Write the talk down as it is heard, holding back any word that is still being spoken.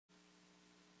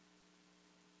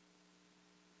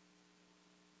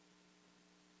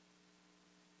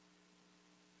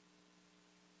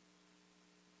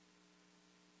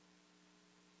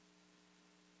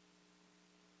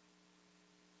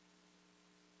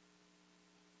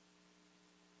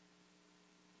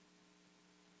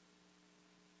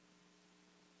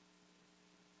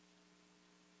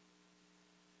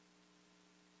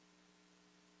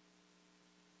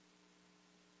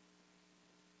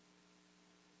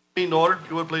In order, if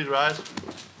you would please rise.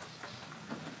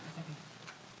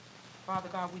 Father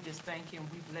God, we just thank you and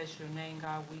we bless your name,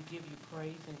 God. We give you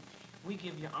praise and we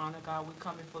give you honor, God. We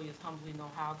come before you as humbly know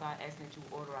how, God, asking that you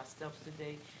order our steps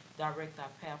today, direct our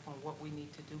path on what we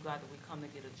need to do, God, that we come to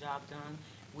get a job done.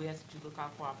 We ask that you look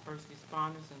out for our first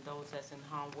responders and those that's in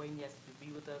harm's way. We ask that you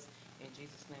be with us. In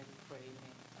Jesus' name we pray,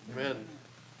 amen. Amen.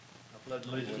 I pledge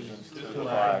allegiance To the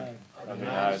flag of the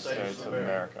United States of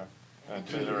America and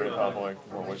to the republic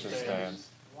for which it stands,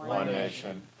 one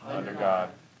nation, under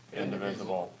God,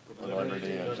 indivisible, with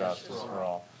liberty and justice for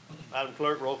all. Madam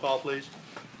Clerk, roll call, please.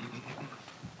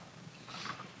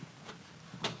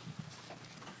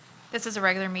 This is a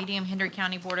regular meeting of Hendry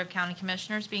County Board of County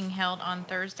Commissioners being held on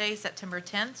Thursday, September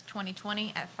 10th,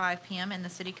 2020 at 5 p.m. in the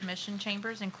City Commission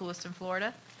Chambers in Clewiston,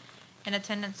 Florida. In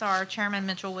attendance are Chairman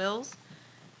Mitchell Wills,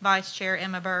 Vice Chair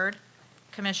Emma Byrd,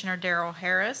 Commissioner Darrell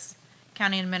Harris,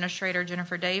 County Administrator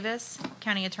Jennifer Davis,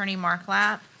 County Attorney Mark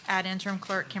Lapp, Ad Interim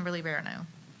Clerk Kimberly Barano.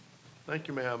 Thank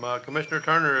you, ma'am. Commissioner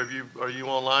Turner, are you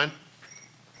online?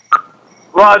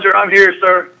 Roger, I'm here,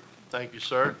 sir. Thank you,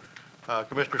 sir.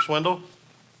 Commissioner Swindle?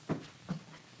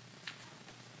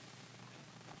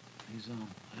 He's on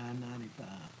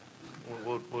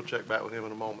I-95. We'll check back with him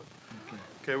in a moment. Okay.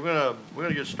 Okay, we're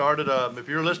gonna get started. If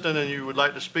you're listening and you would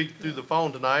like to speak through the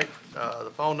phone tonight, the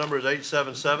phone number is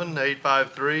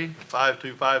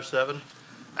 877-853-5257.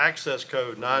 Access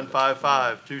code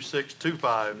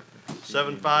 955-2625,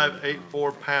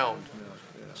 7584#.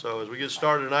 So as we get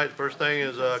started tonight, the first thing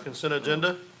is consent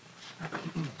agenda.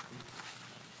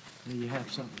 Do you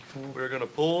have something to pull? We're gonna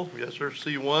pull, yes, sir,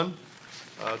 C1.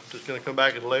 Just gonna come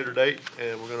back at a later date,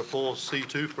 and we're gonna pull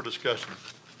C2 for discussion.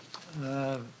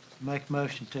 Make a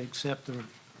motion to accept the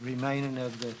remaining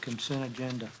of the consent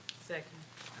agenda. Second.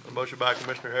 A motion by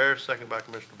Commissioner Harris, second by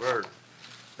Commissioner Byrd.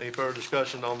 Any further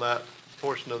discussion on that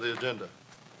portion of the agenda?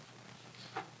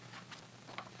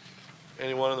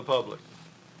 Anyone in the public?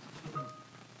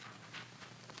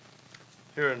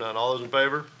 Hearing none. All those in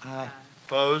favor? Aye.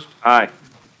 Opposed? Aye.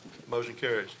 Motion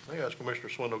carries. I think that's Commissioner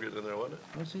Swindle getting in there, wasn't it?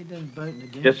 What's he doing, voting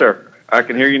against? Yes, sir. I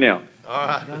can hear you now. All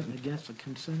right. Voting against the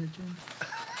consent agenda?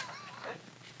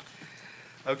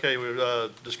 Okay, we've,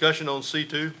 discussion on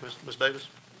C2, Ms. Davis?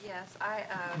 Yes,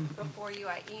 before you,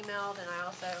 I emailed and I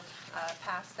also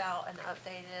passed out an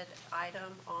updated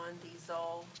item on the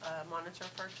Zoll monitor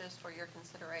purchase for your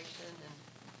consideration, and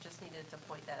just needed to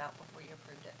point that out before you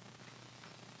approved it.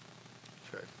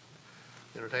 Okay.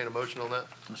 Entertain a motion on that?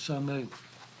 So moved.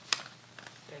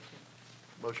 Second.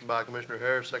 Motion by Commissioner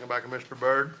Harris, second by Commissioner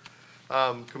Byrd.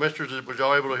 Commissioners, was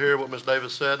y'all able to hear what Ms.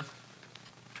 Davis said?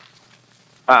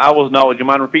 I was not. Would you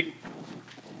mind repeating?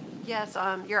 Yes,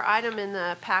 your item in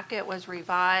the packet was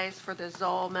revised for the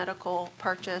Zoll medical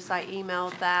purchase. I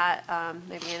emailed that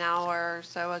maybe an hour or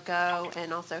so ago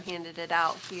and also handed it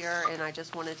out here, and I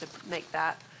just wanted to make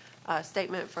that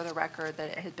statement for the record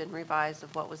that it had been revised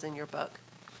of what was in your book.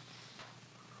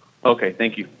 Okay,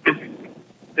 thank you.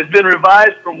 It's been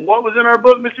revised from what was in our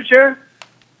book, Mr. Chair?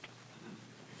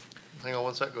 Hang on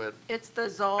one sec, go ahead. It's the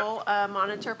Zoll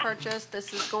monitor purchase.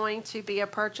 This is going to be a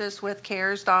purchase with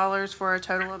CARES dollars for a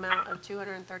total amount of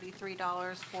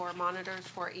 $233 for monitors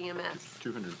for EMS.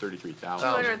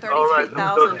 $233,000.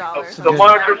 $233,000. The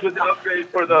monitors with the upgrade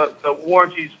for the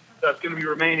warranties that's going to be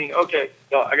remaining. Okay,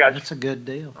 no, I got you. That's a good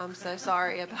deal. I'm so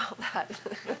sorry about that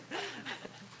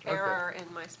error in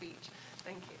my speech.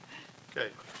 Thank you.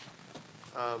 Okay.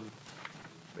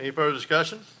 Any further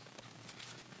discussion?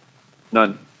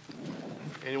 None.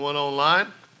 Anyone online?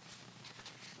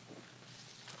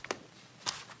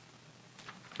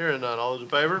 Hearing none. All those in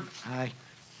favor? Aye.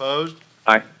 Opposed?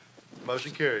 Aye.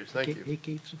 Motion carries. Thank you. He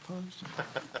keeps opposing.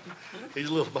 He's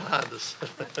a little behind us.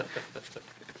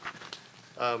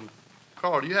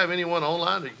 Carl, do you have anyone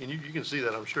online? You can see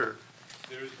that, I'm sure.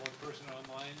 There is one person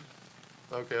online.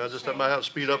 Okay, I might have to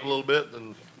speed up a little bit,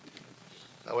 and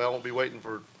that way I won't be waiting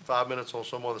for 5 minutes on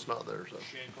someone that's not there, so.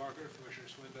 Shane Parker, Commissioner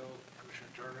Swindle, Commissioner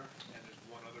Turner, and there's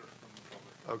one other from the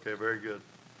public. Okay, very good.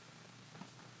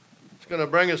 It's going to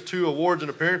bring us to awards and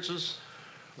appearances.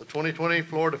 The 2020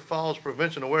 Florida Falls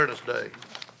Prevention Awareness Day.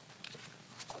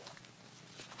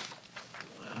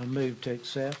 I move to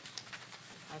accept.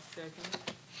 I second.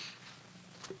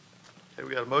 Okay,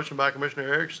 we got a motion by Commissioner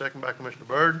Eric, second by Commissioner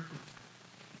Byrd.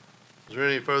 Is there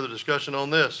any further discussion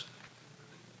on this?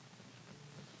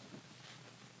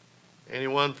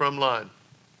 Anyone from line?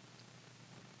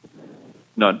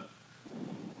 None.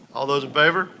 All those in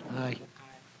favor? Aye.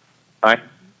 Aye.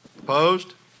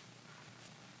 Opposed?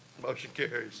 Motion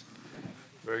carries.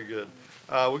 Very good.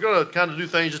 We're going to kind of do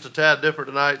things just a tad different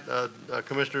tonight.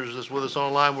 Commissioners that's with us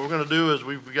online, what we're going to do is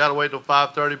we've got to wait till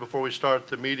 5:30 before we start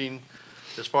the meeting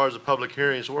as far as the public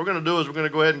hearing. So what we're going to do is we're going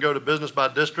to go ahead and go to business by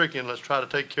district, and let's try to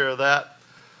take care of that.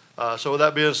 So with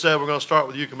that being said, we're going to start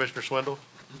with you, Commissioner Swindle.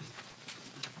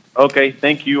 Okay,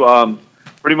 thank you.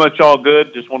 Pretty much all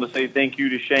good. Just want to say thank you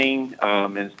to Shane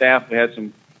and staff. We had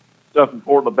some stuff in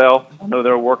Fort LaBelle. I know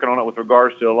they're working on it with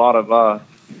regards to a lot of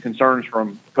concerns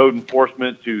from code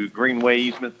enforcement to greenway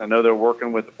easements. I know they're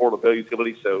working with the Fort LaBelle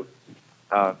utility, so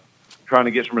trying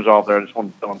to get some resolve there. I just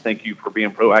want to tell them thank you for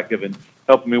being proactive and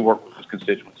helping me work with his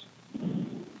constituents.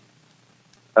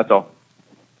 That's all.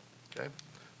 Okay.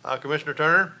 Commissioner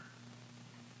Turner?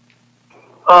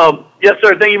 Yes,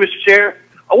 sir. Thank you, Mr. Chair.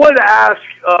 I wanted to ask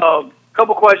a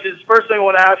couple questions. First thing I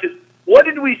want to ask is, what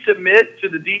did we submit to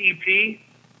the DEP?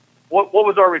 What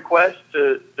was our request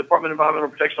to Department of Environmental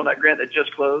Protection on that grant that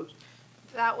just closed?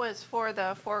 That was for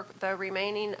the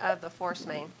remaining of the force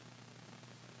main.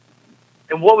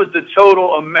 And what was the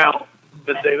total amount,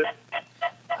 Ms. Davis?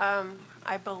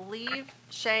 I believe,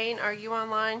 Shane, are you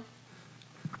online?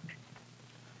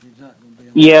 He's not gonna be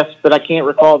on. Yes, but I can't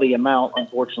recall the amount,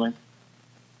 unfortunately.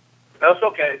 That's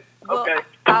okay. Well, Okay.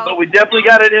 But we definitely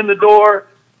got it in the door.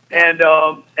 And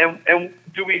do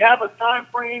we have a time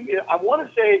frame? I want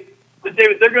to say, Ms.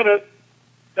 Davis, they're gonna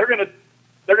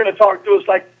talk to us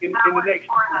like in the next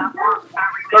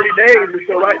 30 days or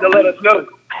so, right? They'll let us know.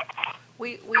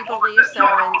 We believe so,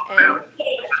 and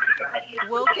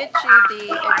we'll get you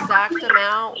the exact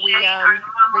amount. We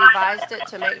revised it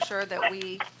to make sure that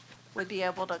we would be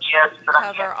able to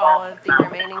cover all of the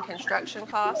remaining construction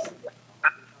costs.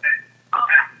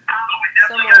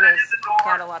 Someone has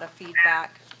got a lot of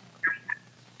feedback.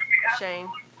 Shane,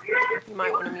 you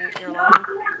might want to mute your line.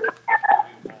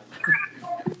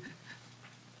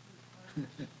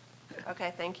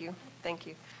 Okay, thank you. Thank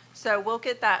you. So we'll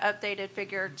get that updated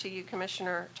figure to you,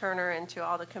 Commissioner Turner, and to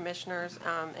all the commissioners,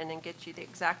 and then get you the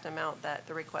exact amount that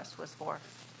the request was for.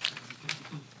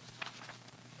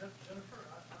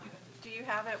 Do you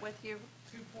have it with you?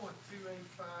 2.285,476,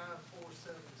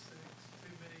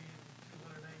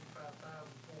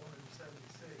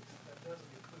 2,285,476. That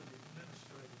doesn't include the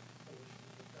administrative portion,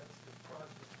 but that's the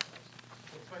project cost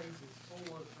for phases 4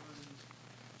 through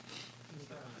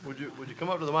 7. Would you come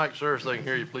up to the mic, sir, so they can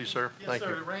hear you, please, sir? Yes, Thank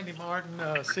sir. you. Randy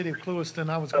Martin, City of Clewiston.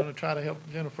 I was going to try to help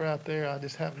Jennifer out there. I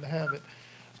just happened to have it.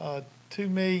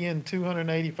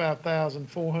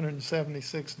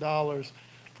 $2,285,476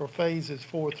 for phases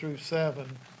 4 through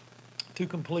 7 to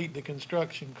complete the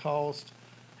construction cost.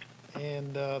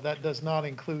 And that does not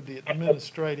include the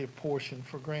administrative portion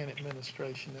for grant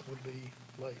administration that would be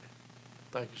later.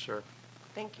 Thank you, sir.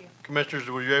 Thank you. Commissioners,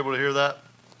 were you able to hear that?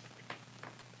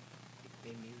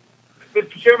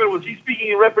 Mr. Chairman, was he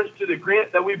speaking in reference to the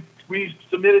grant that we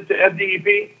submitted to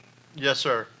FDEP? Yes,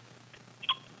 sir.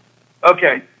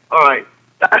 Okay, all right.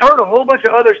 I heard a whole bunch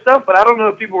of other stuff, but I don't know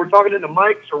if people were talking into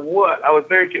mics or what. I was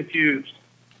very confused.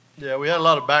 Yeah, we had a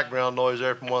lot of background noise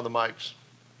there from one of the mics.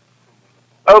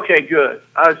 Okay, good.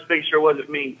 I was just making sure it wasn't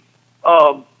me.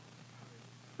 The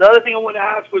other thing I wanted to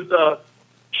ask was,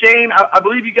 Shane, I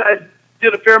believe you guys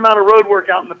did a fair amount of road work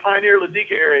out in the Pioneer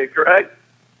Ladika area, correct?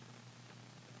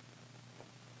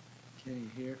 Can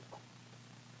you hear?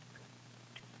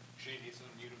 Shane needs to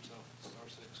unmute himself, star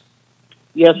 6.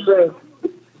 Yes, sir.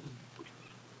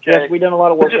 Yes, we've done a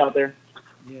lot of work out there.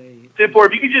 Yeah. Tim,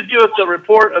 if you could just give us a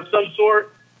report of some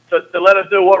sort to let us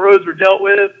know what roads were dealt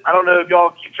with. I don't know if y'all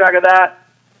keep track of that.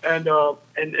 And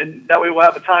that way we'll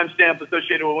have a timestamp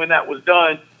associated with when that was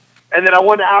done. And then I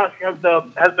wanted to ask, has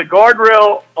the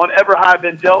guardrail on Everhigh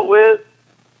been dealt with?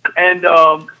 And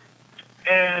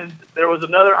there was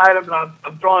another item that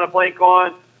I'm drawing a blank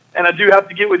on, and I do have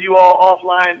to get with you all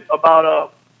offline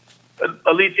about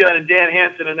Alicia and Dan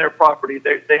Hansen and their property.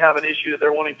 They have an issue that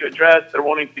they're wanting to address. They're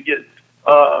wanting to get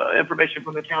information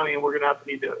from the county, and we're going to have to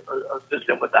need to assist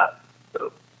them with that.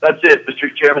 So that's it,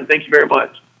 Mr. Chairman. Thank you very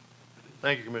much.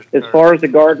 Thank you, Commissioner. As far as the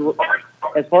guardrail,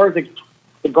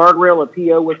 a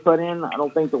PO was put in. I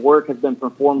don't think the work has been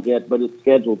performed yet, but it's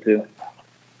scheduled to.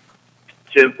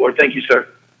 Tim Ford, thank you, sir.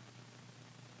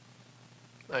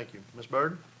 Thank you. Ms.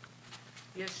 Bird?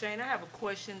 Yes, Shane, I have a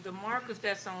question. The markers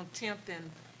that's on 10th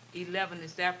and 11th,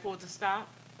 is that for the stop,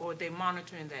 or are they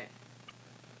monitoring that?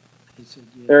 He said,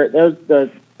 yeah.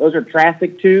 Those are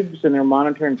traffic tubes, and they're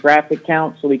monitoring traffic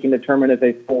counts so we can determine if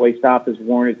a four-way stop is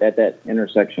warranted at that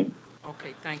intersection.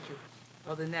 Okay, thank you.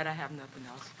 Other than that, I have nothing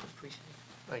else. Appreciate it.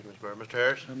 Thank you, Ms. Bird. Mr.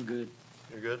 Harris? I'm good.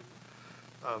 You're good?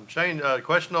 Shane,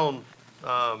 question on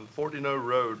Fortino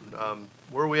Road.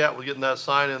 Where are we at with getting that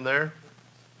sign in there?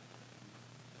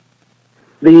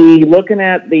 Looking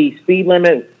at the speed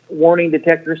limit warning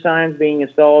detector signs being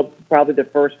installed probably the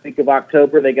first week of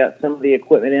October. They got some of the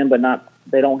equipment in, but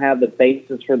they don't have the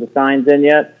bases for the signs in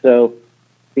yet. So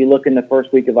be looking the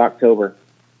first week of October.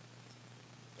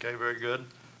 Okay, very good.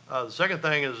 The second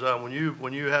thing is, when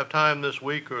you have time this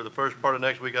week or the first part of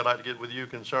next week, I'd like to get with you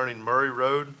concerning Murray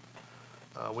Road.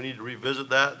 We need to revisit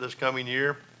that this coming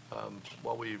year.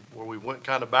 Where we went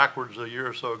kind of backwards a year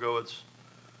or so ago, it's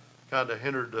kind of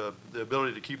hindered the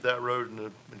ability to keep that road in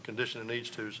the condition it needs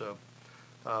to. So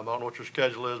I don't know what your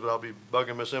schedule is, but I'll be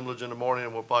bugging Miss Imlage in the morning,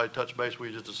 and we'll probably touch base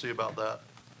with you just to see about that.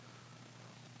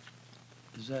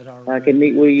 Is that all I right? can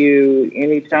meet with you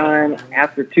anytime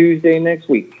after Tuesday next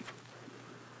week.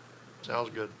 Sounds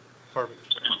good. Perfect.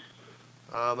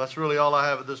 That's really all I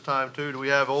have at this time, too. Do we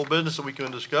have old business that we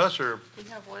can discuss, or? We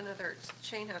have one other,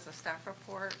 Shane has a staff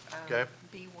report, Okay.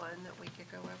 B1 that we could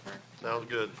go over. Sounds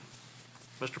good.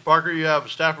 Mr. Parker, you have a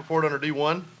staff report under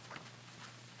D1?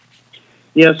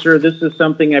 Yes, sir. This is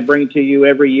something I bring to you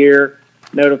every year,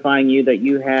 notifying you that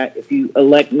if you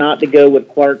elect not to go with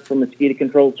Clark for mosquito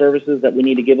control services, that we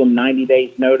need to give them 90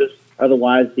 days notice.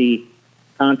 Otherwise, the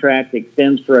contract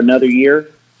extends for another year.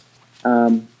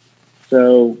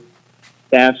 So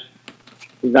staff's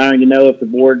desiring to know if the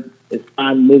board is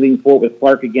fine moving forward with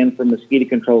Clark again for mosquito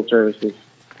control services.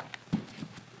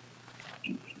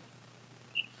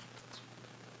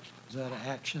 Is that an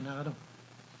action item?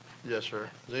 Yes, sir.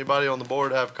 Does anybody on the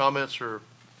board have comments, or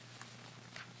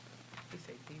He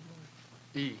said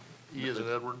B1. E? E is in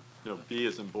Edward? No, B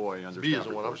is in boy under B staff is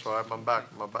in one. I'm reports. sorry.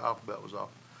 My alphabet was off.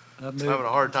 I I'm having a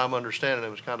hard time understanding.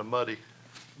 It was kind of muddy.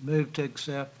 move to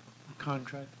accept the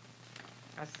contract.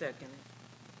 I second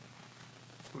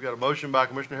it. We got a motion by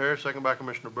Commissioner Harris, second by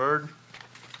Commissioner Byrd.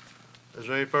 Is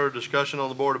there any further discussion on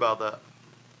the board about that?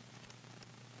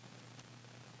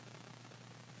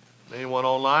 Anyone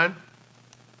online?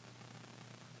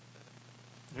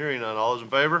 Hearing none. All those in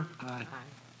favor? Aye.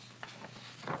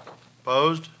 Aye.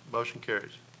 Opposed? Motion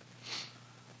carries.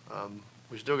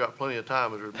 We still got plenty of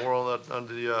time. Is there more on that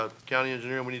under the county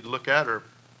engineer we need to look at, or is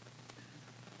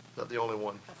that the only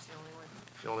one? That's the only one.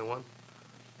 The only one?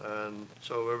 And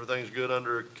so everything's good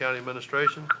under county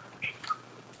administration?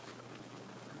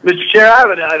 Mr. Chair, I have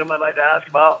an item I'd like to ask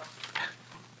about.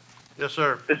 Yes,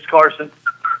 sir. This is Carson.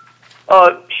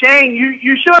 Shane,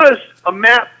 you showed us a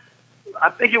map, I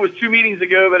think it was 2 meetings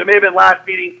ago, but it may have been last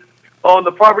meeting, on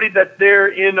the property that's there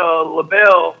in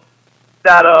LaBelle,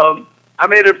 that I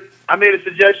made a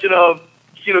suggestion of,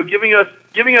 giving us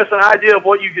an idea of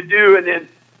what you could do, and then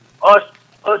us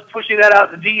pushing that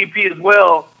out to DEP as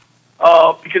well,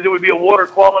 because it would be a water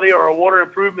quality or a water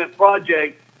improvement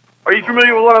project. Are you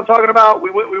familiar with what I'm talking about? We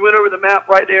went over the map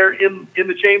right there in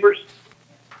the chambers.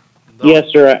 No. Yes,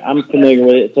 sir. I'm familiar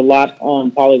with it. It's a lot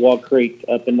on Pollywog Creek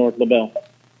up in North LaBelle.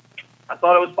 I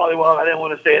thought it was Pollywog. I didn't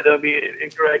want to say it. That would be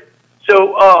incorrect.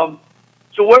 So,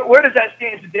 so where does that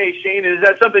stand today, Shane? Is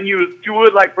that something you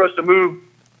would like for us to move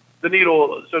the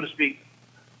needle, so to speak?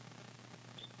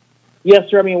 Yes,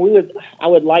 sir. I mean, I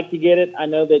would like to get it. I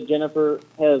know that Jennifer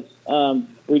has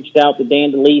reached out to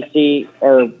Dan DeLisi,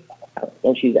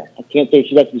 I can't say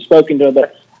she's actually spoken to her,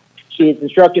 but she has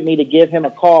instructed me to give him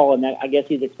a call, and I guess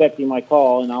he's expecting my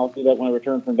call, and I'll do that when I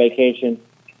return from vacation.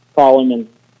 Call him and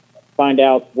find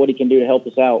out what he can do to help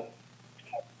us out.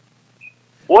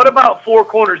 What about Four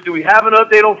Corners? Do we have an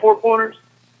update on Four Corners?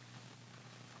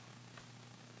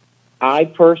 I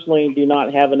personally do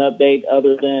not have an update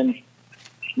other than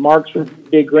Mark's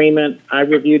reviewed the agreement. I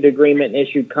reviewed the agreement and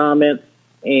issued comments,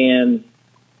 and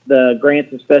the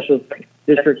Grants and Special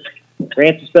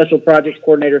Projects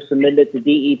Coordinator submitted it to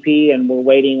DEP, and we're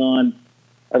waiting on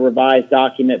a revised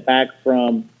document back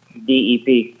from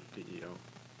DEP.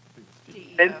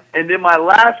 And then my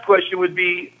last question would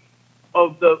be,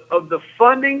 of the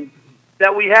funding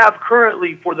that we have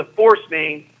currently for the force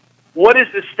main, what is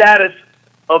the status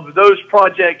of those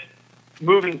projects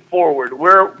moving forward?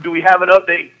 Where do we have an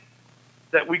update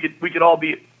that we could all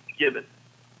be given?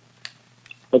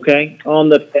 Okay, on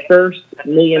the first $1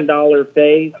 million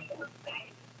phase,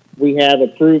 we have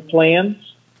approved plans,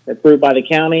 approved by the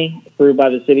county, approved by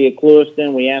the city of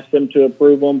Clewiston. We asked them to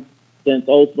approve them, since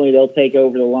ultimately they'll take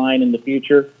over the line in the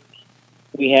future.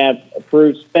 We have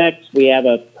approved specs. We have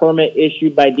a permit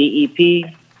issued by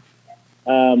DEP.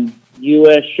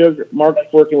 U.S. Sugar,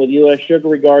 Mark's working with U.S. Sugar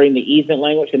regarding the easement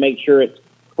language to make sure it's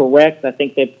correct. I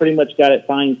think they've pretty much got it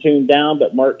fine-tuned down,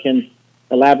 but Mark can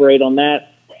elaborate on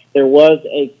that. There was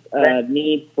a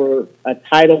need for a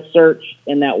title search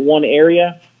in that one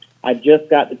area. I just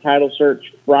got the title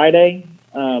search Friday.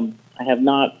 I have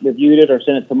not reviewed it or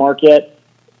sent it to Mark yet.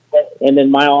 And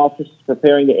then my office is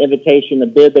preparing the invitation to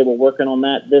bid. They were working on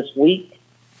that this week.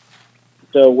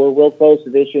 So we're real close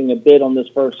to issuing a bid on this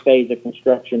first phase of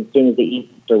construction as soon as the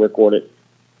easements are recorded.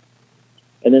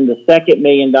 And then the second $1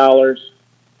 million,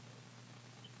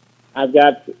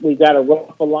 we've got a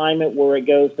rough alignment where it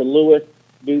goes to Lewis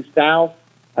due south.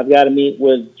 I've got to meet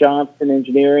with Johnson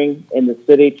Engineering in the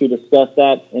city to discuss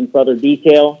that in further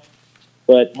detail,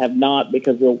 but have not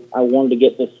because I wanted to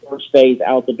get this first phase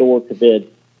out the door to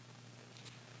bid.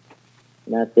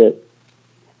 And that's it.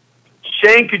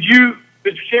 Shane, could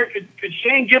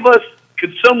Shane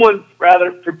could someone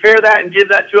rather prepare that and give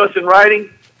that to us in writing?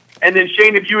 And then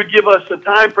Shane, if you would give us a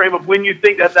time frame of when you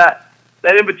think that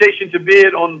invitation to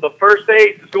bid on the first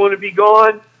phase is going to be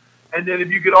gone. And then if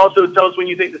you could also tell us when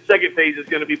you think the second phase is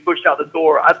going to be pushed out the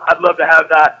door. I'd love to have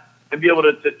that and be able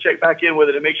to check back in with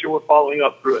it and make sure we're following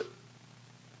up through it.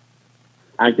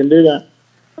 I can do that.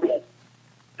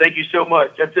 Thank you so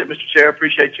much. That's it, Mr. Chair. I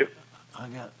appreciate you. I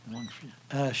got one for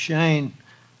you. Shane,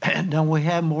 don't we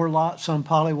have more lots on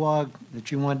Pollywog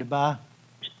that you wanted to buy?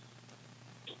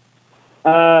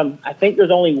 I think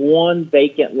there's only one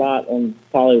vacant lot on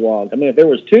Pollywog. I mean, if there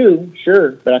was two,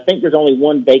 sure, but I think there's only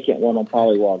one vacant one on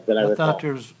Pollywog that I recall. I thought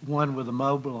there was one with a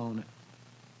mobile on it.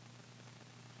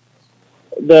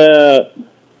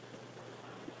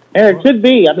 It could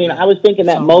be. I mean, I was thinking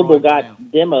that on mobile Roy got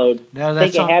Brown. demoed. No, I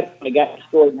that's think it got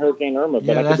destroyed in Hurricane Irma,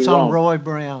 but I could be that's wrong. on Roy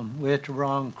Brown. We're at the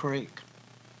wrong creek.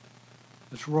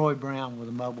 It's Roy Brown with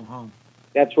a mobile home.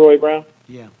 That's Roy Brown?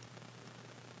 Yeah.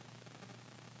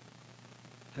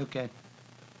 Okay.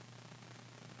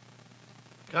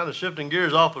 Kind of shifting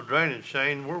gears off of drainage,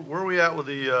 Shane, where are we at with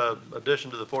the addition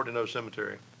to the 14-0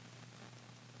 cemetery?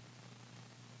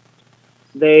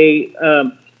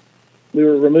 We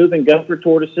were removing gopher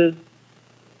tortoises.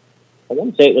 I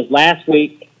want to say it was last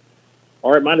week,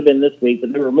 or it might have been this week,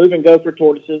 but they were removing gopher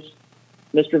tortoises.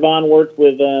 Mr. Vaughn worked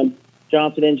with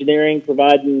Johnson Engineering,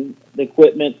 providing the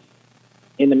equipment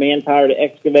and the manpower to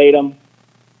excavate them.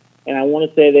 And I want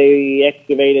to say they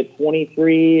excavated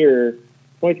 23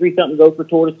 something gopher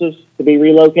tortoises to be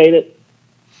relocated.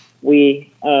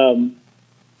 We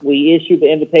issued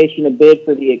the invitation to bid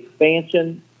for the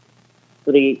expansion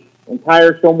for the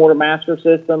entire stormwater master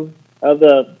system of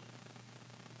the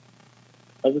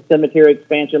cemetery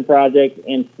expansion project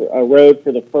and a road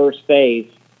for the first phase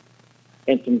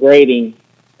and some grading.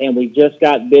 And we just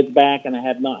got bids back, and I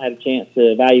have not had a chance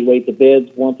to evaluate the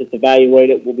bids. Once it's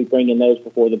evaluated, we'll be bringing those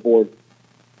before the board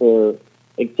for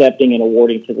accepting and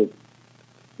awarding to the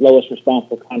lowest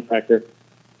responsible contractor.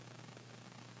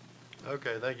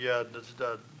 Okay, thank you.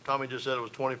 Tommy just said it was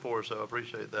 24, so I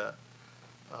appreciate that.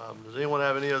 Does anyone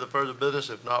have any other further business?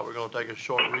 If not, we're going to take a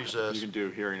short recess. You can do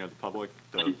hearing of the public,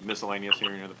 the miscellaneous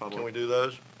hearing of the public. Can we do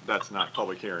those? That's not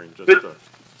public hearing, just a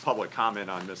public comment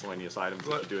on miscellaneous items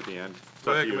that you do at the end.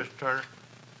 Go ahead, Commissioner Turner.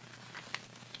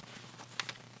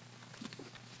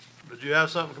 Did you have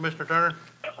something, Commissioner Turner?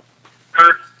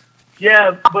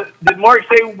 Yeah, but did Mark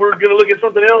say we're going to look at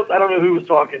something else? I don't know who was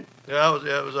talking. Yeah, it was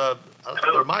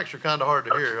their mics are kind of hard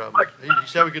to hear. He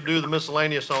said we could do the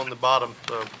miscellaneous on the bottom,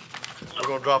 so we're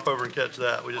going to drop over and catch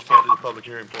that. We just can't do the public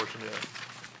hearing portion yet.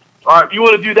 All right, if you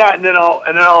want to do that, and then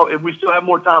I'll, if we still have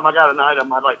more time, I got an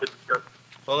item I'd like to discuss.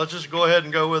 Well, let's just go ahead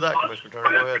and go with that, Commissioner Turner.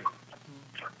 Go ahead.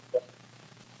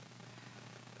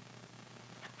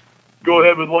 Go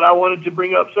ahead with what I wanted to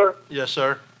bring up, sir. Yes,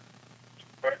 sir.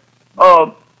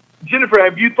 Jennifer,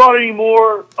 have you thought any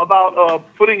more about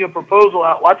putting a proposal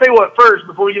out? Well, I'll tell you what first,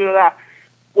 before we get into that.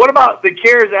 What about the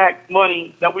CARES Act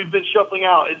money that we've been shuffling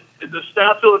out? Is the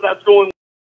staff feel that that's going?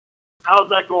 How's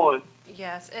that going?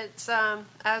 Yes, it's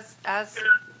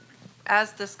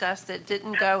as discussed, it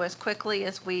didn't go as quickly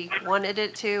as we wanted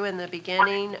it to in the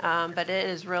beginning, but it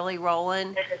is really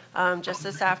rolling. Just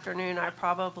this afternoon, I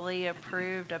probably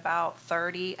approved about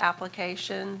 30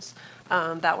 applications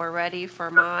that were ready for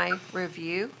my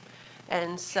review.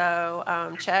 And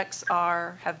so checks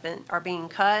are being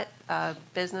cut.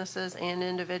 Businesses and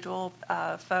individual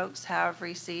folks have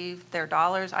received their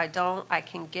dollars. I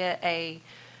can get a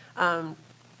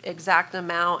exact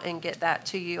amount and get that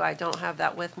to you. I don't have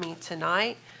that with me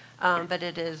tonight, but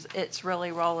it's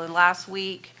really rolling. Last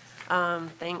week,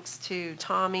 thanks to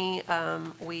Tommy,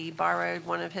 we borrowed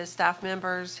one of his staff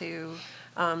members who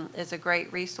is a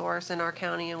great resource in our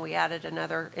county, and we added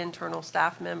another internal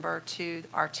staff member to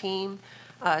our team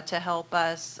to help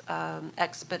us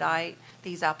expedite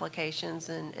these applications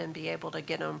and be able to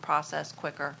get them processed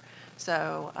quicker.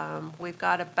 So we've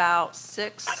got about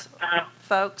 6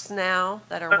 folks now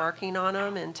that are working on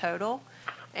them in total.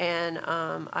 And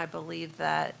I believe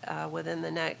that within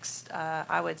the next,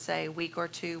 I would say, week or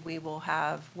two, we will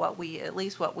have at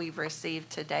least what we've received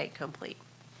to date complete.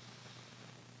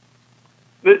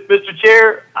 Mr.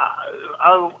 Chair,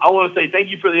 I want to say thank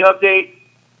you for the update.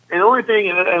 And the only thing,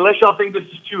 unless y'all think this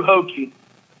is too hokey,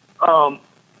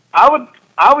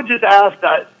 I would just ask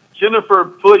that Jennifer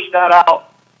push that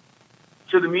out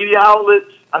to the media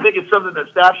outlets. I think it's something that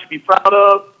staff should be proud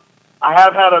of. I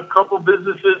have had a couple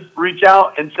businesses reach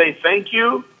out and say thank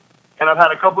you, and I've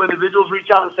had a couple individuals reach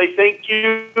out and say thank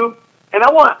you. And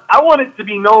I want it to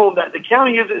be known that the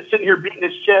county isn't sitting here beating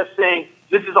its chest saying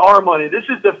this is our money. This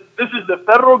is the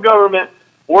federal government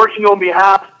working on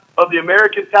behalf of the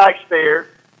American taxpayer.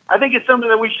 I think it's something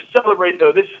that we should celebrate,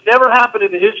 though. This has never happened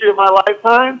in the history of my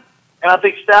lifetime, and I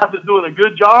think staff is doing a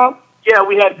good job. Yeah,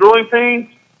 we had growing pains.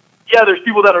 Yeah, there's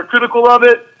people that are critical of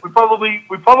it. We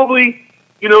probably,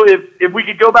 you know, if we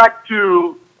could go back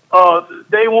to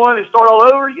day one and start all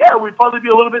over, yeah, we'd probably be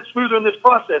a little bit smoother in this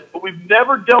process. But we've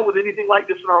never dealt with anything like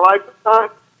this in our lifetime,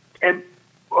 and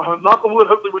knock on wood,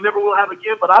 hopefully we never will have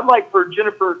again. But I'd like for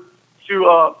Jennifer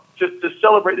to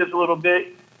celebrate this a little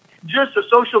bit. Just a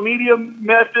social media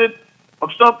method of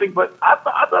something, but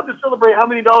I'd love to celebrate how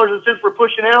many dollars and cents we're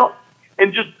pushing out,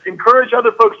 and just encourage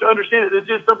other folks to understand that it's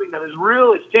just something that is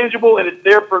real, it's tangible, and it's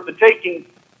there for the taking.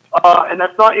 And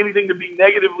that's not anything to be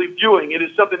negatively viewing. It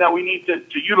is something that we need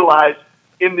to utilize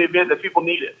in the event that people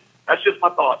need it. That's just my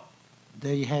thought. Do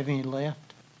you have any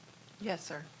left? Yes,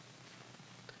 sir.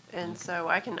 And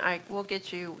so we'll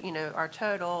get you, you know, our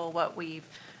total, what we've,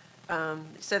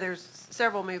 so there's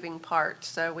several moving parts.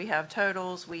 So we have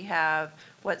totals, we have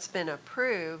what's been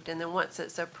approved, and then once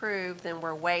it's approved, then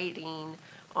we're waiting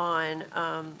on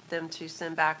them to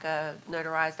send back a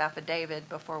notarized affidavit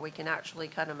before we can actually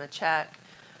cut them a check.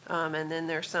 And then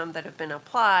there's some that have been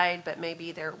applied, but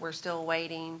maybe we're still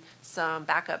waiting some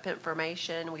backup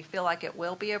information. We feel like it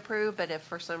will be approved, but if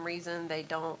for some reason they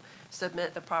don't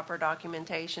submit the proper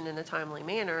documentation in a timely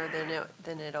manner,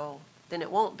 then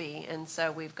it won't be. And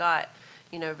so we've got,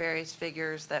 you know, various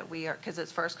figures that we are, because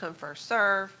it's first come, first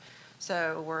serve.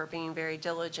 So we're being very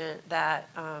diligent that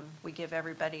we give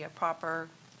everybody a proper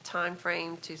time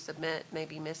frame to submit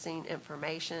maybe missing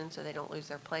information so they don't lose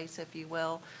their place, if you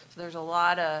will. So there's a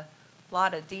lot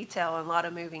of detail and a lot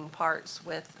of moving parts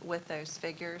with those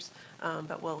figures,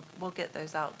 but we'll get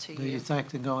those out to you. Do you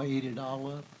think they're going to eat it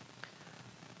all up?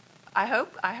 I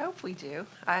hope we do.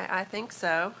 I think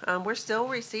so. We're still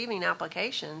receiving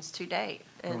applications to date.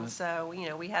 And Right. so, you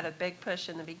know, we had a big push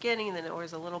in the beginning, then it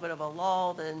was a little bit of a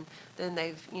lull, then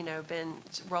they've, you know, been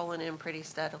rolling in pretty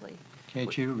steadily.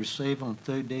 Can't you receive them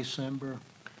through December?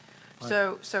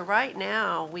 So right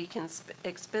now, we can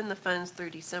expend the funds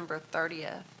through December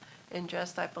 30th. And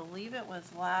just, I believe it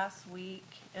was last week,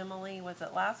 Emily, was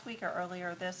it last week or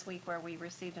earlier this week where we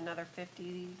received another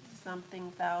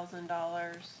 $50-something thousand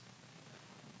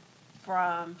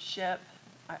from SHIP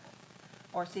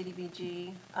or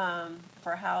CDBG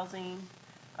for housing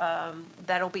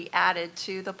that'll be added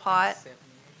to the pot.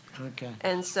 Okay.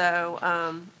 And so,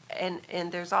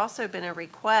 and there's also been a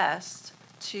request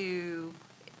to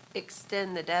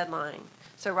extend the deadline.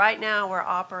 So right now, we're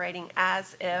operating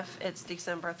as if it's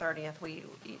December 30th,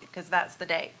 because that's the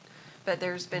date. But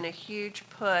there's been a huge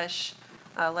push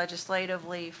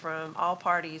legislatively from all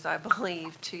parties, I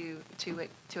believe, to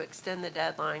extend the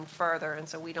deadline further, and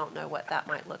so we don't know what that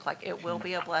might look like. It will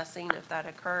be a blessing if that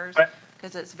occurs,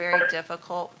 because it's very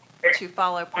difficult to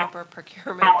follow proper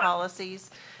procurement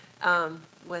policies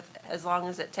with as long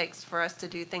as it takes for us to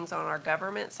do things on our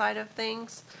government side of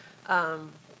things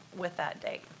with that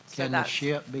date. So Can the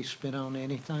SHIP be spent on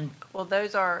anything? Well,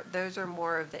 those are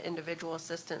more of the individual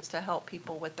assistance to help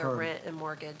people with their rent and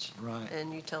mortgage Right.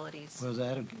 and utilities. Well,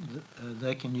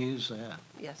 they can use that.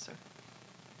 Yes, sir.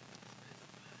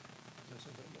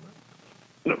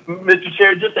 Mr.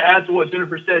 Chair, just to add to what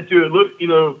Jennifer said too, it looks, you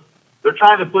know, they're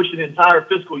trying to push an entire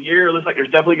fiscal year. It looks like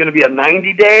there's definitely going to be a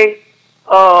 90-day,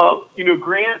 you know,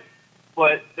 grant,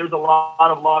 but there's a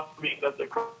lot of lobbying that's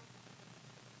occurring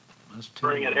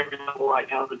at every level right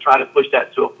now to try to push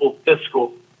that to a full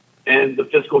fiscal. And the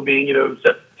fiscal being, you know,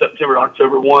 September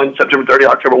 30,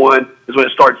 October 1 is when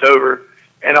it starts over.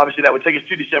 And obviously that would take us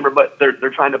to December, but they're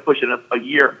trying to push it a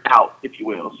year out, if you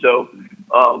will. So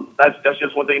that's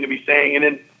just one thing to be saying. And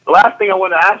then the last thing I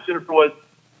wanted to ask Jennifer was,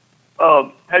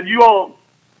 have you all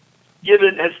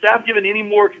has staff given any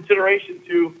more consideration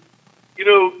to, you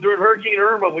know, during Hurricane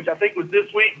Irma, which I think was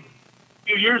this week, a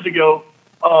few years ago,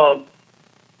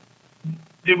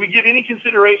 did we give any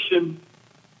consideration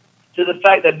to the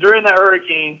fact that during that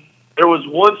hurricane, there was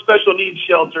one special needs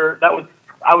shelter that was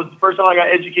the first time I got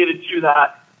educated to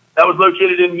that that was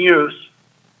located in use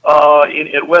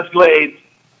at West Glades.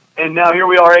 And now here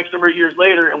we are X number of years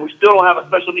later, and we still don't have a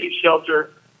special needs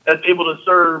shelter that's able to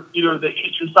serve, the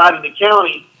eastern side of the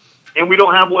county. And we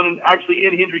don't have one actually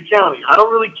in Hendry County. I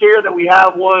don't really care that we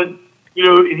have one,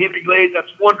 in Hendry Glades. That's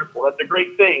wonderful. That's a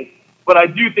great thing. But I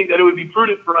do think that it would be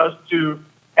prudent for us to,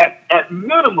 at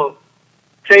minimum,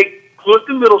 take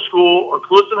Clueston Middle School or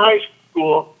Clueston High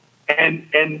School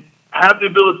and have the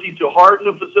ability to harden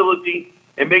the facility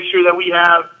and make sure that we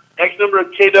have X number of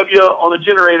kW on the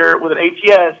generator with an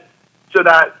ATS so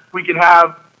that we can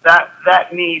have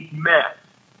that need met.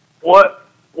 What,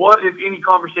 if any,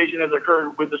 conversation has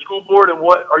occurred with the school board, and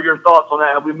what are your thoughts on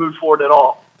that? Have we moved forward at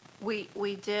all?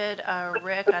 We did,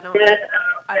 Rick,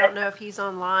 I don't know if he's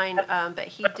online, but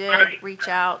he did reach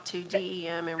out to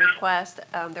DEM and request,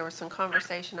 there was some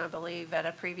conversation, I believe, at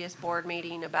a previous board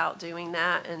meeting about doing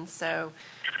that, and so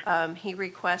he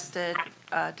requested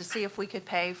to see if we could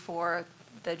pay for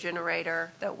the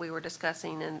generator that we were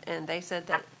discussing, and they said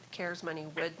that CARES money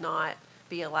would not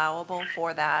be allowable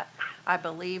for that. I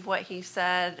believe what he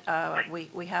said,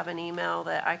 we have an email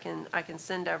that I can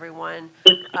send everyone,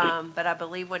 but I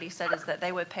believe what he said is that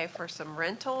they would pay for some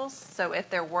rentals. So if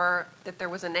there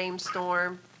was a named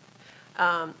storm,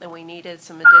 and we needed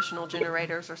some additional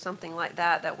generators or something like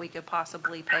that, that we could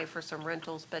possibly pay for some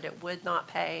rentals, but it would not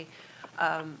pay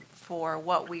for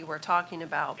what we were talking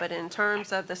about. But in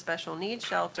terms of the special needs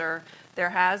shelter, there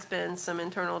has been some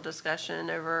internal discussion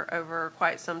over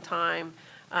quite some time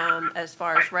as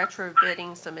far as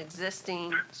retrofitting some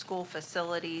existing school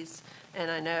facilities, and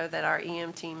I know that our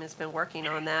EM team has been working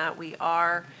on that. We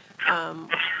are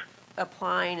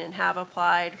applying and have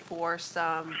applied for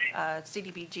some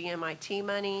CDBG MIT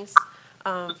monies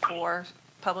for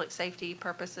public safety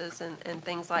purposes and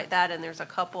things like that, and there's a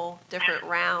couple different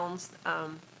rounds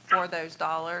for those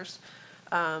dollars.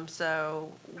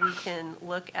 So we can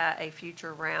look at a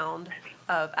future round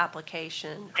of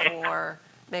application for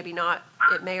maybe not,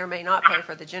 it may or may not pay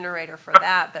for the generator for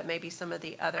that, but maybe some of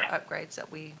the other upgrades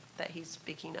that he's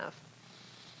speaking of.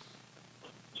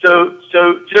 So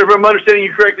if I'm understanding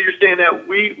you correctly, you're saying that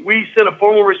we sent a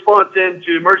formal response in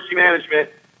to emergency management,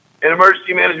 and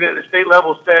emergency management at the state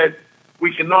level said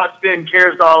we cannot spend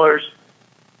CARES dollars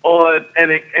on,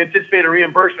 and anticipate a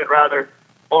reimbursement rather,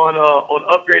 on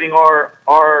upgrading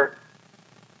our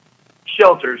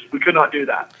shelters. We could not do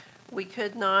that. We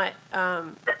could not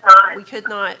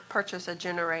purchase a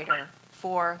generator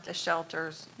for the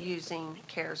shelters using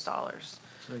CARES dollars.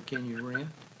 So can you rent?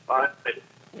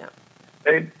 Yeah.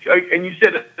 And you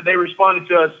said that they responded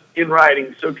to us in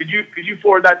writing. So could you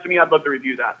forward that to me? I'd love to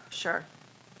review that. Sure.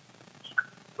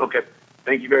 Okay.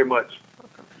 Thank you very much.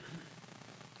 Welcome.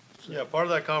 Yeah, part of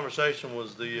that conversation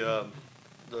was the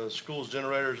school's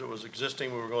generators that was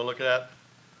existing. We were going to look at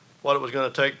what it was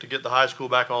going to take to get the high school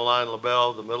back online in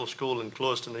LaBelle. The middle school in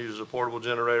Clueston uses a portable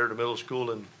generator. The middle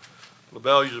school in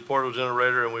LaBelle uses a portable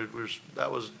generator, and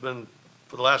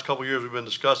for the last couple of years we've been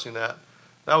discussing that.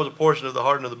 That was a portion of the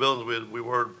hardening of the buildings we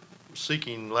were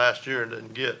seeking last year and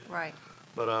didn't get. Right.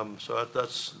 But so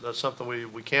that's something we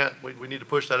need to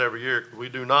push that every year. We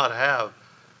do not have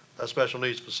a special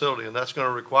needs facility, and that's going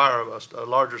to require a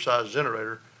larger size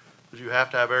generator, because you have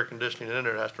to have air conditioning in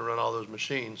there. It has to run all those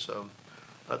machines. So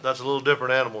that's a little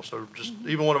different animal. So just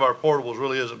even one of our portables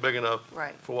really isn't big enough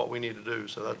for what we need to do.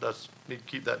 So that's need to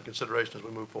keep that in consideration as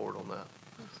we move forward on that.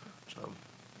 So.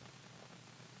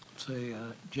 Say,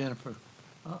 Jennifer,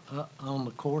 on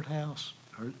the courthouse,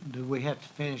 or do we have to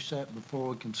finish that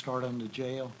before we can start on the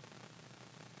jail?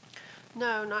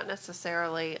 No, not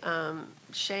necessarily.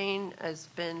 Shane has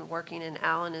been working, and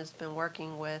Alan has been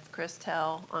working with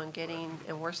Christel on getting,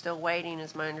 and we're still waiting,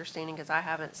 is my understanding, because I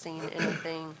haven't seen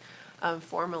anything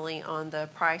formally on the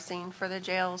pricing for the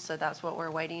jail, so that's what we're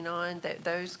waiting on.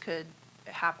 Those could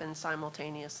happen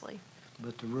simultaneously.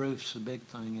 But the roof's a big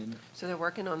thing, isn't it? So they're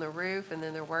working on the roof, and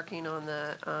then they're working on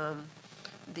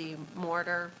the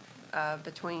mortar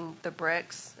between the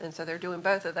bricks, and so they're doing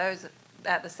both of those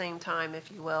at the same time,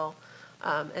 if you will.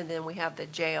 And then we have the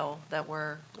jail that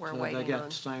we're waiting on. So they got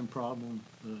the same problem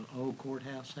the old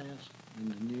courthouse has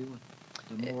and the new one?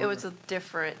 It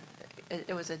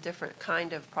was a different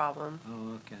kind of problem.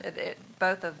 Oh, okay.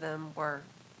 Both of them were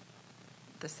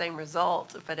the same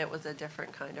result, but it was a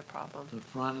different kind of problem. The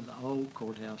front of the old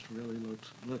courthouse really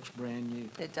looks brand new.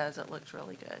 It does. It looks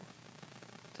really good.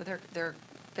 So they're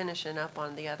finishing up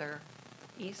on the other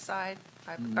east side,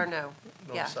 or no,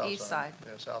 yeah, east side.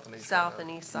 Yeah, south and east. South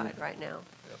and east side right now.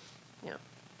 Yep. Yeah.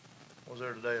 I was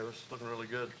there today. It was looking really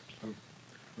good.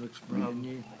 Looks brand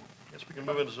new. Guess we can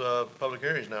move into public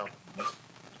hearings now.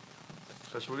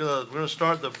 So we're gonna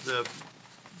start the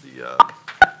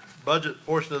budget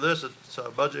portion of this. It's a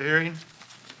budget hearing.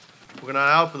 We're going to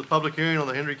now open the public hearing on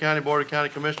the Henry County Board of County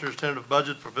Commissioners tentative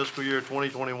budget for fiscal year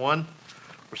 2021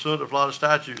 pursuant to Florida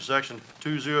statute, section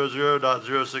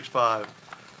 200.065.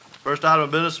 First item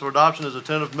of business for adoption is a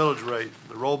tentative millage rate.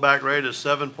 The rollback rate is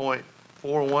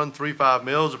 7.4135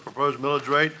 mils. The proposed millage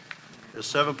rate is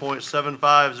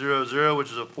 7.7500, which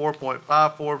is a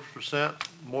 4.54%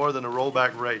 more than the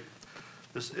rollback rate.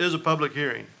 This is a public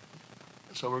hearing,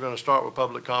 so we're going to start with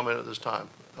public comment at this time.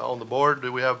 On the board,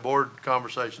 do we have board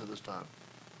conversation at this time?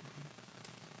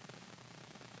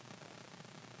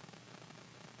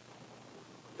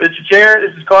 Mr. Chair,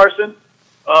 this is Carson.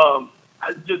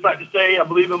 I'd just like to say I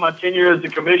believe in my tenure as the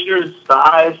commissioner, it's the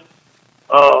highest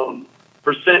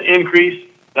percent increase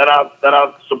that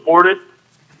I've supported.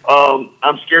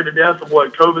 I'm scared to death of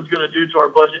what COVID's going to do to our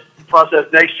budget process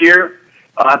next year.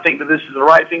 I think that this is the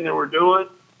right thing that we're doing.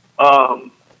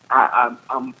 I'm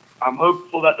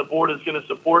hopeful that the board is going to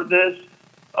support this.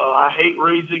 I hate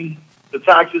raising the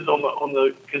taxes on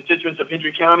the constituents of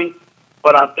Hendry County,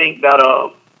 but I think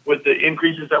that with the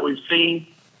increases that we've seen,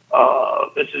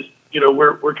 this is,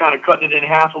 we're kind of cutting it in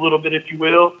half a little bit, if you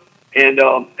will, and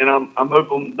I'm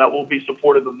hoping that we'll be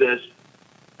supportive of this.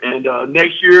 And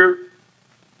next year,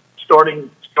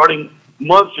 starting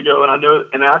months ago,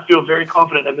 and I feel very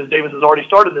confident that Ms. Davis has already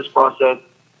started this process,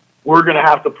 we're going to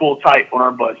have to pull tight on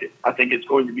our budget. I think it's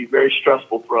going to be very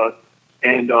stressful for us,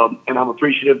 and I'm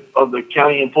appreciative of the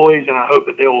county employees, and I hope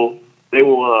that they will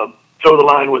toe the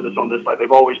line with us on this like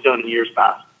they've always done in years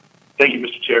past. Thank you,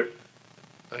 Mr. Chair.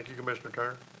 Thank you, Commissioner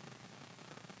Turner.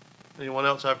 Anyone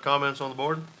else have comments on the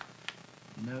board?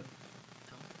 No.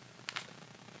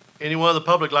 Anyone in the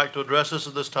public like to address this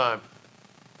at this time?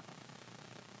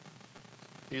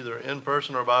 Either in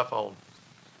person or by phone?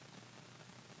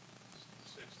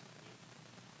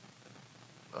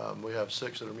 We have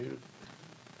 6 that are muted.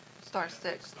 Star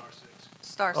six.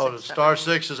 Star Oh, six. the star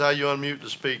 6 is how you unmute to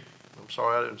speak. I'm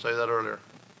sorry, I didn't say that earlier.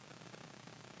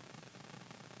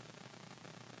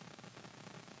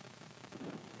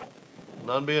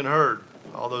 None being heard.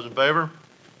 All those in favor?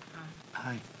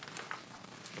 Aye.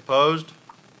 Opposed?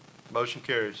 Motion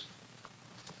carries.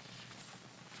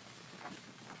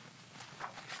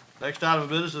 Next item of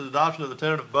business is adoption of the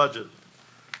tentative budget.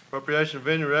 Appropriation of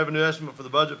venue revenue estimate for the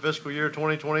budget fiscal year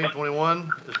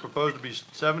 2020-21 is proposed to be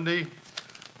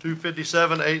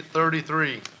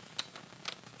 $70,257,833.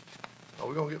 Are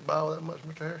we gonna get by with that much,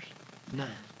 Mr. Harris? No.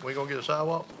 We gonna get a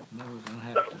sidewalk? No, we're gonna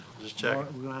have to. Just checking.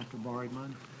 We're gonna have to borrow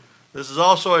money. This is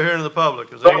also a hearing of the public.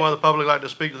 Does anyone in the public like to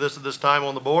speak to this at this time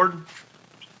on the board?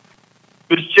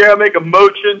 Mr. Chair, I make a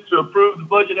motion to approve the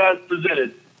budget as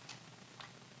presented.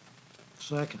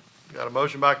 Second. Got a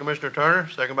motion by Commissioner Turner,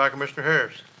 second by Commissioner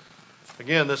Harris.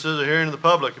 Again, this is a hearing of the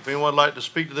public. If anyone would like to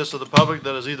speak to this of the public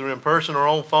that is either in person or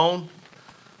on phone,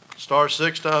 star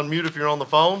 6 to unmute if you're on the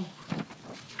phone.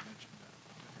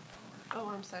 Oh,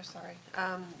 I'm so sorry.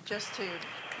 Just to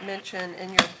mention in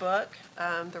your book,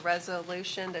 the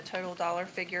resolution, the total dollar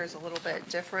figure is a little bit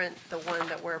different. The one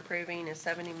that we're approving is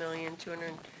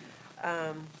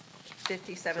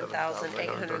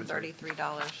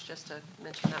 $70,257,833, just to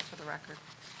mention that for the record.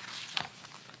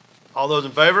 All those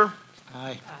in favor?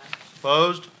 Aye.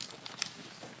 Opposed?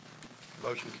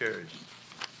 Motion carries.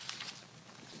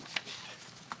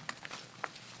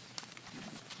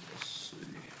 Let's see.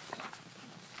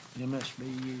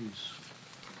 MSBU's.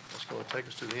 That's going to take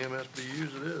us to the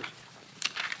MSBU's, it is.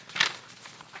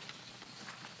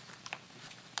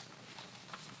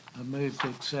 I move to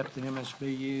accept the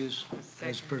MSBU's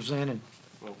as Second. presented.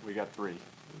 Well, we got 3.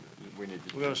 We need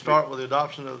to. We're going to start with the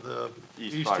adoption of the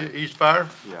East Fire. East Fire.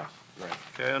 Yeah, right.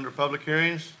 Okay, under public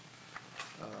hearings.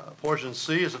 Portion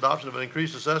C is adoption of an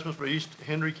increased assessment for East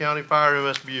Henry County Fire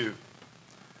MSBU.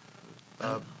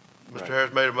 Mr. Right.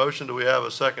 Harris made a motion. Do we have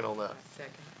a second on that?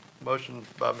 Second. Motion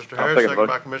by Mr. I'll Harris, second second by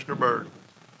motion. Commissioner Byrd.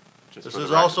 Just This for the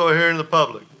is record- also a hearing of the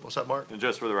public. What's that, Mark? And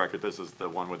just for the record, this is the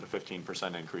one with the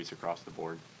 15% increase across the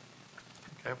board.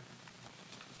 Okay.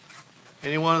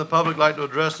 Anyone in the public like to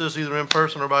address this either in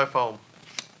person or by phone?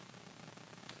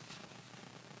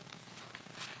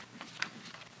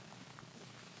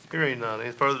 Hearing none.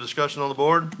 Any further discussion on the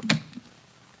board?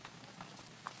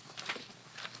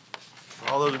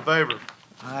 All those in favor?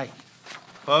 Aye.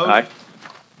 Opposed? Aye.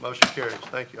 Motion carries.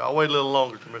 Thank you. I'll wait a little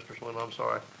longer, Commissioner Swindle. I'm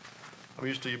sorry. I'm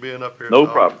used to you being up here. No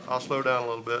so problem. I'll slow down a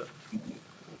little bit.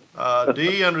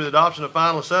 D, under the adoption of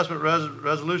final assessment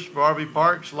resolution for RV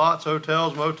parks, lots,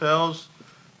 hotels, motels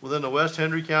within the West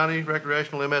Henry County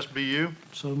Recreational MSBU.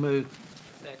 So moved.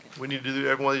 Second. We need to do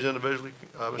every one of these individually,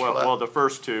 Mr. Well, Lapp? the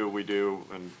first 2 we do,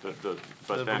 and but Then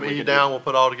then from we E can down, do. we'll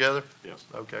put all together? Yes.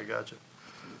 Okay, gotcha.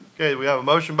 Okay, we have a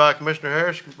motion by Commissioner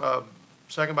Harris,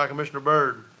 second by Commissioner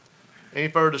Byrd. Any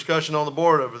further discussion on the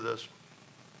board over this?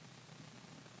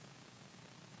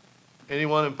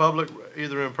 Anyone in public,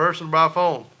 either in person or by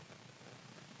phone?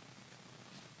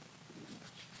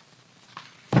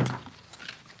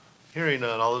 Hearing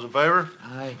none. All those in favor?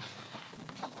 Aye.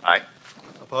 Aye.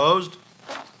 Opposed?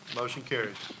 Motion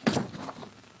carries.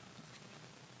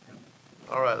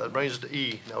 All right, that brings us to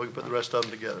E. Now we can put the rest of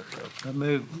them together. I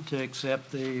move to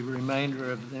accept the remainder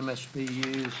of the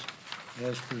MSBU's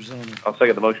as presented. I'll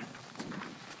second the motion.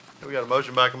 We got a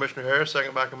motion by Commissioner Harris,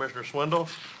 second by Commissioner Swindle.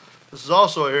 This is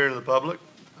also a hearing of the public.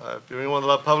 If anyone in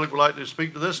the public would like to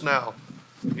speak to this now,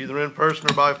 either in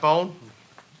person or by phone,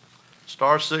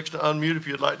 *6 to unmute if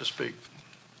you'd like to speak.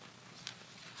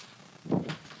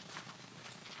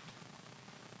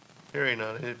 Hearing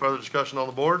none. Any further discussion on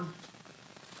the board?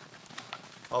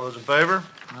 All those in favor?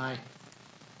 Aye.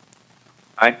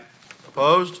 Aye.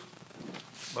 Opposed?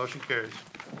 Motion carries.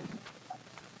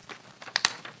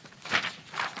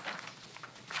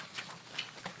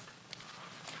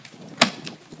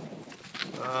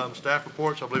 Staff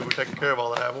reports, I believe we're taking care of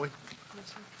all that, haven't we?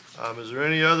 Is there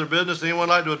any other business anyone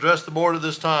like to address the board at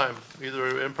this time,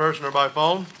 either in person or by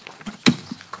phone?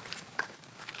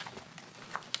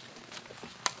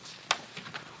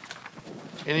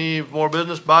 Any more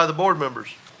business by the board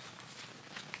members?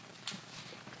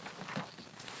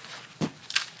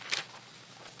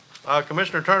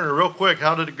 Commissioner Turner, real quick,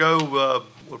 how did it go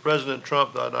with President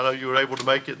Trump? I know you were able to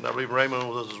make it, and I believe Raymond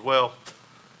was as well.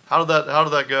 How did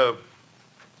that go?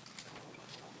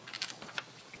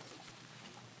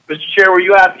 Mr. Chair, were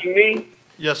you asking me?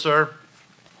 Yes, sir.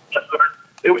 Yes, sir.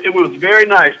 It was very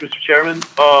nice, Mr. Chairman.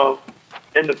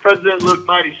 And the president looked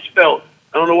mighty svelte.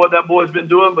 I don't know what that boy's been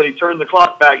doing, but he turned the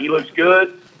clock back. He looks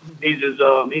good. He's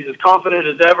as confident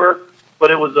as ever.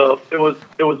 But it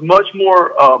was much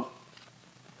more.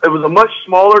 It was a much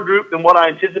smaller group than what I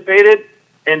anticipated,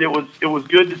 and it was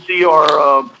good to see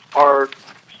our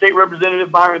state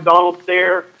representative Byron Donald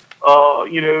there.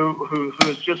 Who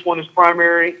has just won his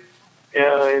primary,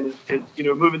 and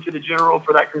moving to the general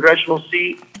for that congressional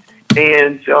seat.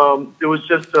 And it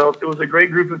was a great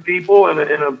group of people, and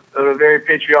a very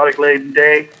patriotic laden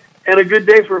day, and a good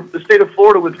day for the state of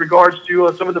Florida with regards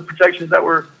to some of the protections that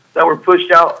were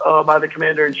pushed out by the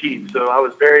commander in chief. So I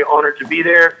was very honored to be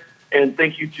there, and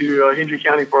thank you to Hendry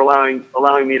County for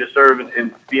allowing me to serve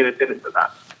and be in attendance at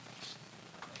that.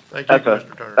 Thank you,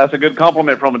 Mr. Turner. That's a good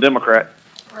compliment from a Democrat.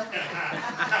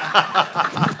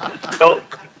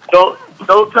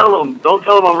 Don't tell them. Don't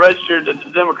tell them I'm registered as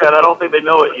a Democrat. I don't think they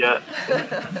know it yet.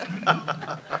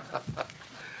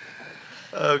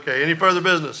 Okay, any further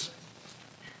business?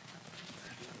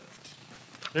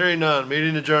 Hearing none,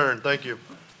 meeting adjourned. Thank you.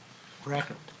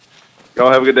 Record.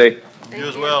 Y'all have a good day. You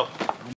as well.